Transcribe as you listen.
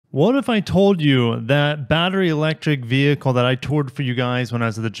What if I told you that battery electric vehicle that I toured for you guys when I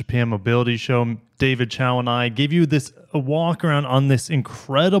was at the Japan Mobility Show? David Chow and I gave you this a walk around on this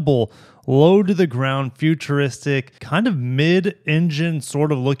incredible low to the ground, futuristic, kind of mid-engine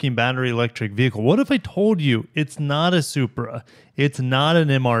sort of looking battery electric vehicle. What if I told you it's not a Supra, it's not an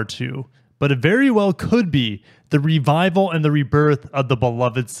MR2, but it very well could be the revival and the rebirth of the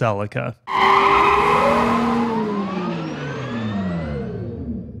beloved Celica?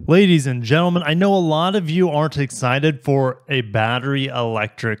 Ladies and gentlemen, I know a lot of you aren't excited for a battery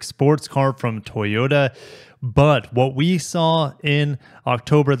electric sports car from Toyota, but what we saw in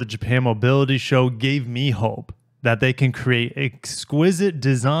October at the Japan Mobility Show gave me hope that they can create exquisite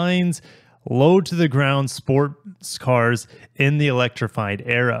designs, low to the ground sports cars in the electrified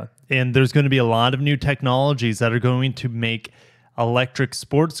era. And there's going to be a lot of new technologies that are going to make electric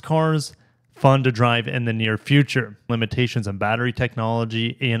sports cars fun to drive in the near future. Limitations on battery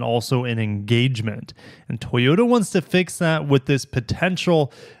technology and also in engagement. And Toyota wants to fix that with this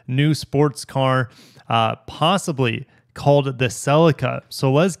potential new sports car, possibly called the Celica.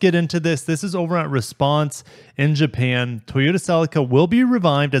 So let's get into this. This is over at Response in Japan. Toyota Celica will be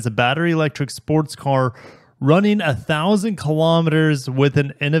revived as a battery electric sports car running 1,000 kilometers with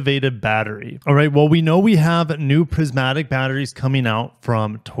an innovative battery. All right, well, we know we have new prismatic batteries coming out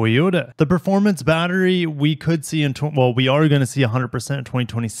from Toyota. The performance battery we could see we are going to see 100% in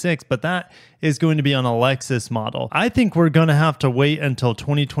 2026, but that is going to be on a Lexus model. I think we're going to have to wait until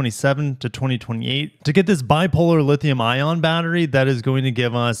 2027 to 2028 to get this bipolar lithium ion battery that is going to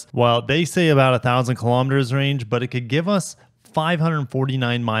give us, well, they say about 1,000 kilometers range, but it could give us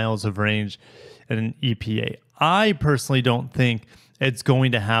 549 miles of range in an EPA. I personally don't think it's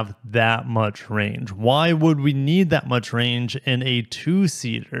going to have that much range. Why would we need that much range in a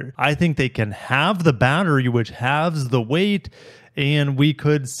two-seater? I think they can have the battery, which halves the weight, and we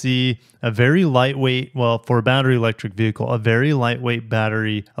could see a very lightweight, well, for a battery electric vehicle, a very lightweight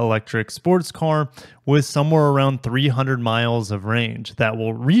battery electric sports car with somewhere around 300 miles of range that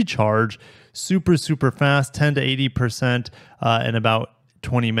will recharge super fast, 10 to 80% in about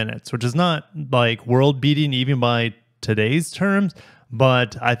 20 minutes, which is not like world beating even by today's terms,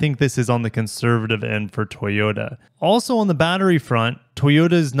 but I think this is on the conservative end for Toyota. Also on the battery front,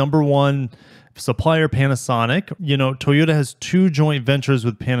 Toyota's number one supplier, Panasonic. You know, Toyota has two joint ventures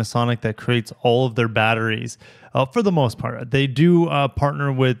with Panasonic that creates all of their batteries. For the most part, they do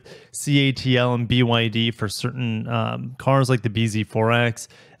partner with CATL and BYD for certain cars like the BZ4X,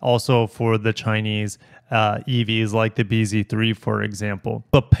 also for the Chinese EVs like the BZ3, for example.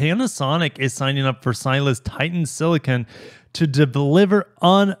 But Panasonic is signing up for Sila's Titan Silicon to deliver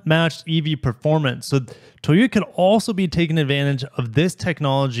unmatched EV performance. So Toyota could also be taking advantage of this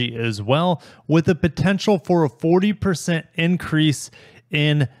technology as well, with the potential for a 40% increase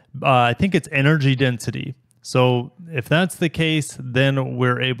in, I think it's energy density. So if that's the case, then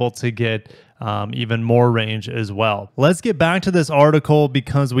we're able to get even more range as well. Let's get back to this article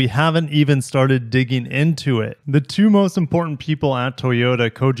because we haven't even started digging into it. The two most important people at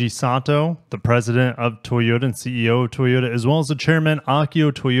Toyota, Koji Sato, the president of Toyota and CEO of Toyota, as well as the chairman,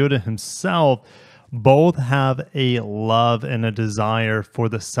 Akio Toyoda himself, both have a love and a desire for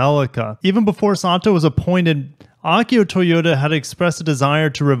the Celica. Even before Sato was appointed, Akio Toyoda had expressed a desire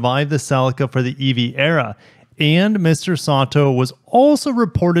to revive the Celica for the EV era. And Mr. Sato was also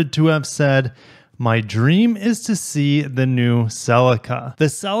reported to have said, "My dream is to see the new Celica." The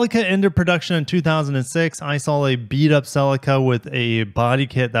Celica entered production in 2006. I saw a beat up Celica with a body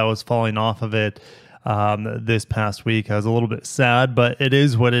kit that was falling off of it this past week. I was a little bit sad, but it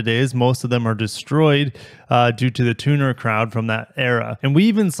is what it is. Most of them are destroyed due to the tuner crowd from that era. And we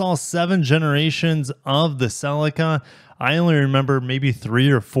even saw 7 generations of the Celica. I only remember maybe 3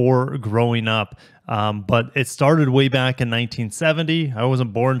 or 4 growing up. But it started way back in 1970. I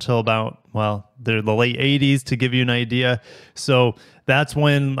wasn't born until about, well, the late 80s to give you an idea. So that's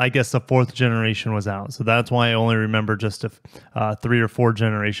when I guess the 4th generation was out. So that's why I only remember just 3 or 4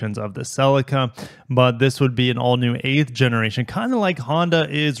 generations of the Celica. But this would be an all new 8th generation, kind of like Honda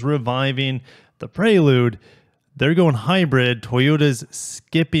is reviving the Prelude. They're going hybrid. Toyota's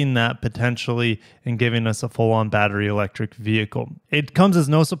skipping that potentially and giving us a full-on battery electric vehicle. It comes as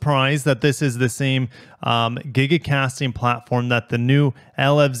no surprise that this is the same gigacasting platform that the new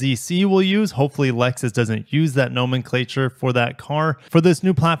LFZC will use. Hopefully Lexus doesn't use that nomenclature for that car. For this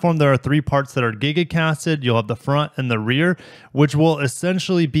new platform, there are 3 parts that are gigacasted. You'll have the front and the rear, which will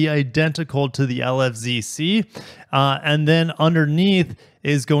essentially be identical to the LFZC. And then underneath,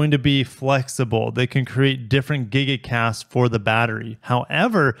 is going to be flexible. They can create different gigacast for the battery.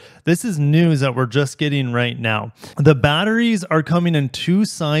 However, this is news that we're just getting right now. The batteries are coming in 2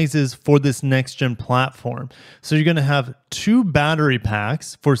 sizes for this next gen platform. So you're going to have 2 battery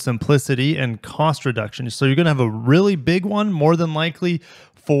packs for simplicity and cost reduction. So you're going to have a really big one, more than likely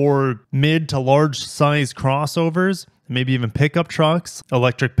for mid to large size crossovers, maybe even pickup trucks.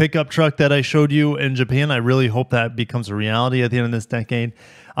 Electric pickup truck that I showed you in Japan, I really hope that becomes a reality at the end of this decade.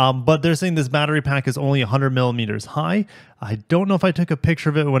 But they're saying this battery pack is only 100 millimeters high. I don't know if I took a picture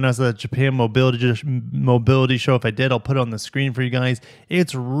of it when I was at the Japan mobility show. If I did, I'll put it on the screen for you guys.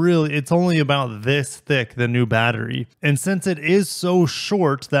 It's only about this thick, the new battery. And since it is so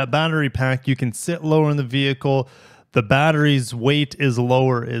short, that battery pack, you can sit lower in the vehicle. The battery's weight is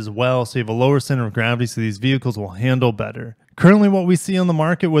lower as well, so you have a lower center of gravity, so these vehicles will handle better. Currently, what we see on the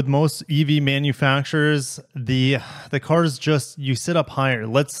market with most EV manufacturers, the cars just, you sit up higher.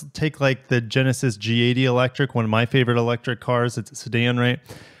 Let's take like the Genesis G80 electric, one of my favorite electric cars. It's a sedan, right?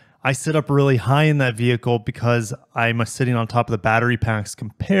 I sit up really high in that vehicle because I'm sitting on top of the battery packs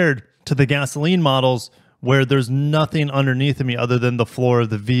compared to the gasoline models, where there's nothing underneath of me other than the floor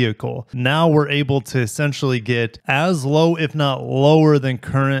of the vehicle. Now we're able to essentially get as low, if not lower than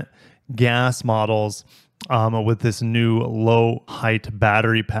current gas models with this new low height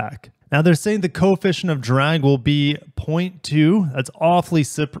battery pack. Now they're saying the coefficient of drag will be 0.2. That's awfully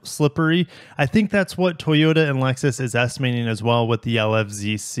slippery. I think that's what Toyota and Lexus is estimating as well with the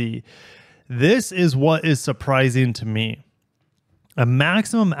LFZC. This is what is surprising to me. A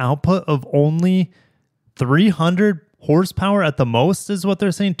maximum output of only 300 horsepower at the most is what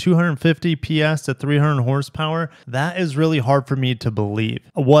they're saying, 250 PS to 300 horsepower. That is really hard for me to believe.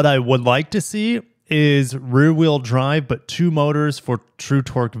 What I would like to see is rear wheel drive, but 2 motors for true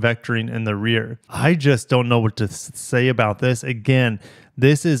torque vectoring in the rear. I just don't know what to say about this. Again,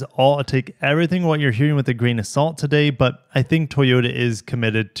 this is all, take everything what you're hearing with a grain of salt today, but I think Toyota is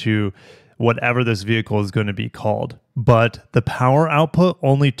committed to whatever this vehicle is going to be called. But the power output,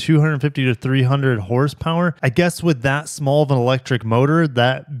 only 250 to 300 horsepower. I guess with that small of an electric motor,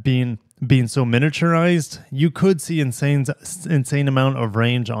 that being so miniaturized, you could see insane amount of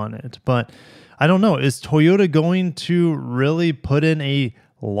range on it. But I don't know, is Toyota going to really put in a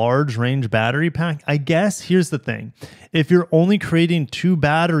large range battery pack? I guess here's the thing. If you're only creating 2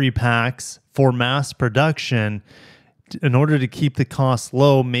 battery packs for mass production, in order to keep the cost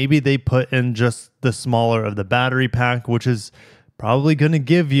low, maybe they put in just the smaller of the battery pack, which is probably going to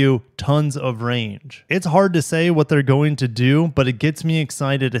give you tons of range. It's hard to say what they're going to do, but it gets me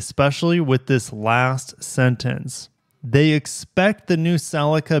excited, especially with this last sentence. They expect the new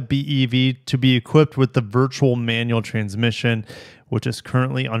Celica BEV to be equipped with the virtual manual transmission, which is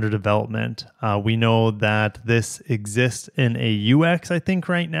currently under development. We know that this exists in a UX, I think,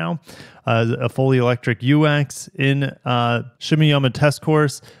 right now, a fully electric UX in Shimeyama test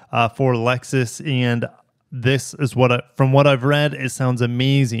course for Lexus. And this is from what I've read, it sounds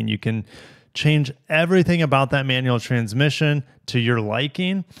amazing. You can change everything about that manual transmission to your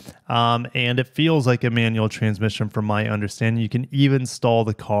liking, and it feels like a manual transmission from my understanding. You can even stall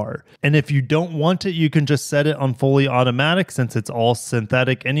the car, and if you don't want it, you can just set it on fully automatic, since it's all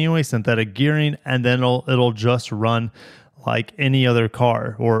synthetic anyway, synthetic gearing, and then it'll just run like any other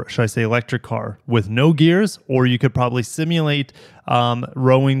car, or should I say electric car, with no gears. Or you could probably simulate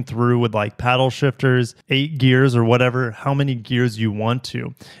rowing through with like paddle shifters, 8 gears or whatever, how many gears you want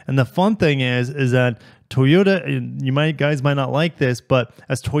to. And the fun thing is that Toyota, guys might not like this, but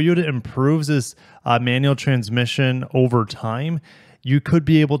as Toyota improves this manual transmission over time, you could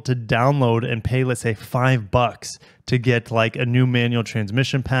be able to download and pay, let's say, $5 to get like a new manual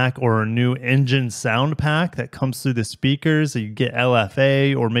transmission pack or a new engine sound pack that comes through the speakers. You get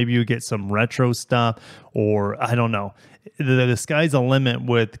LFA, or maybe you get some retro stuff, or I don't know. The sky's the limit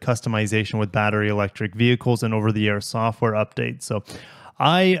with customization with battery electric vehicles and over-the-air software updates. So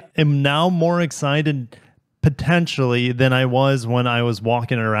I am now more excited potentially than I was when I was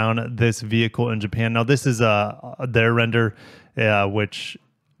walking around this vehicle in Japan. Now, this is their render, which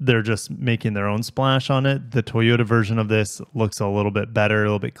they're just making their own splash on it. The Toyota version of this looks a little bit better, a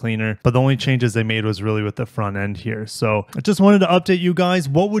little bit cleaner, but the only changes they made was really with the front end here. So I just wanted to update you guys.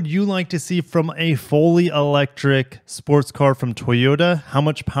 What would you like to see from a fully electric sports car from Toyota? How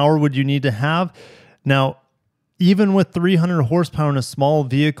much power would you need to have? Now, even with 300 horsepower in a small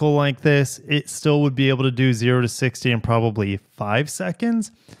vehicle like this, it still would be able to do 0 to 60 in probably 5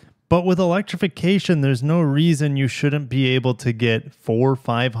 seconds. But with electrification, there's no reason you shouldn't be able to get 400 or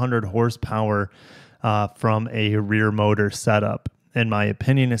 500 horsepower from a rear motor setup. in my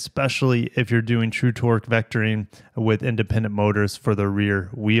opinion, especially if you're doing true torque vectoring with independent motors for the rear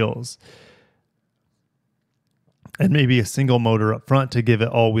wheels. And maybe a single motor up front to give it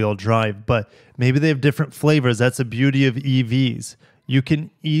all-wheel drive, but maybe they have different flavors. That's the beauty of EVs. You can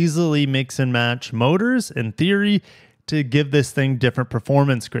easily mix and match motors in theory to give this thing different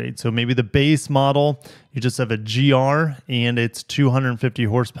performance grades. So maybe the base model, you just have a GR and it's 250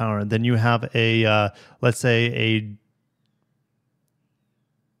 horsepower. Then you have a, let's say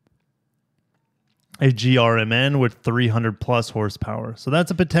a GRMN with 300 plus horsepower. So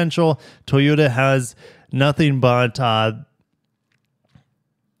that's a potential. Toyota has nothing but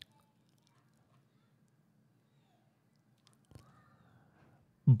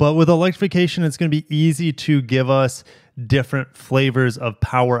with electrification, it's going to be easy to give us different flavors of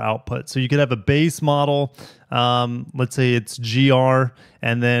power output. So you could have a base model, let's say it's GR,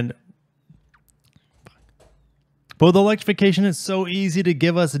 and then but with electrification, it's so easy to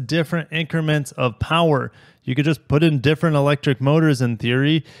give us different increments of power. You could just put in different electric motors in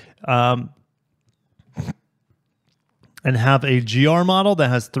theory, and have a GR model that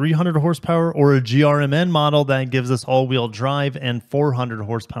has 300 horsepower or a GRMN model that gives us all-wheel drive and 400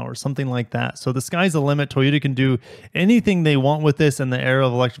 horsepower, something like that. So the sky's the limit. Toyota can do anything they want with this in the era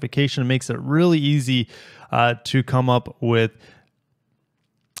of electrification. It makes it really easy to come up with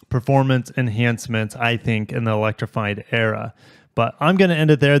performance enhancements, I think, in the electrified era. But I'm going to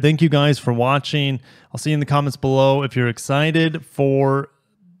end it there. Thank you guys for watching. I'll see you in the comments below. If you're excited for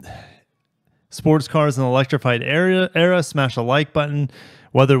sports cars in the electrified era, smash the like button.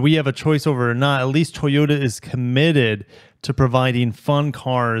 Whether we have a choice over or not, at least Toyota is committed to providing fun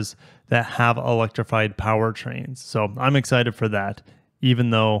cars that have electrified powertrains. So I'm excited for that, even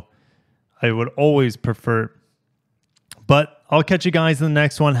though I would always prefer. But I'll catch you guys in the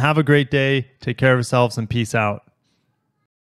next one. Have a great day. Take care of yourselves and peace out.